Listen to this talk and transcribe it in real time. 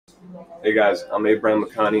Hey guys, I'm Abraham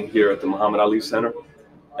Makani here at the Muhammad Ali Center,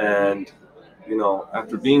 and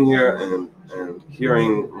after being here and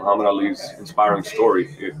hearing Muhammad Ali's inspiring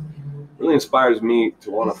story, it really inspires me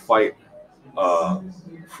to want to fight uh,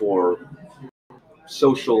 for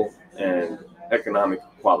social and economic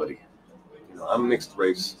equality. I'm mixed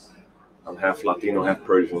race. I'm half Latino, half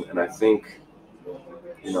Persian, and I think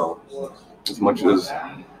you know as much as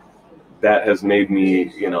that has made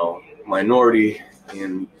me minority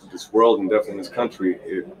in this world and definitely in this country,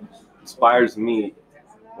 it inspires me.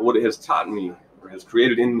 What it has taught me or has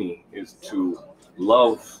created in me is to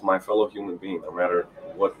love my fellow human being, no matter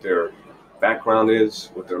what their background is,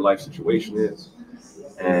 what their life situation is.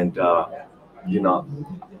 And,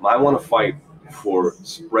 I want to fight for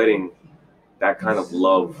spreading that kind of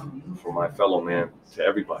love for my fellow man to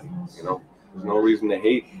everybody. There's no reason to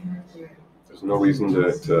hate. There's no reason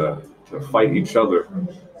to fight each other.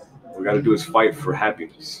 What we got to do is fight for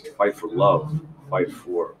happiness, fight for love, fight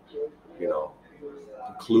for,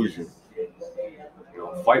 inclusion.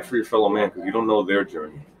 Fight for your fellow man because you don't know their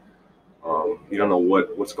journey. You don't know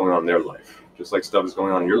what's going on in their life. Just like stuff is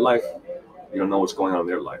going on in your life, you don't know what's going on in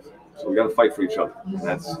their life. So we got to fight for each other. And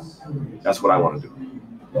that's what I want to do.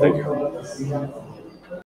 Thank you.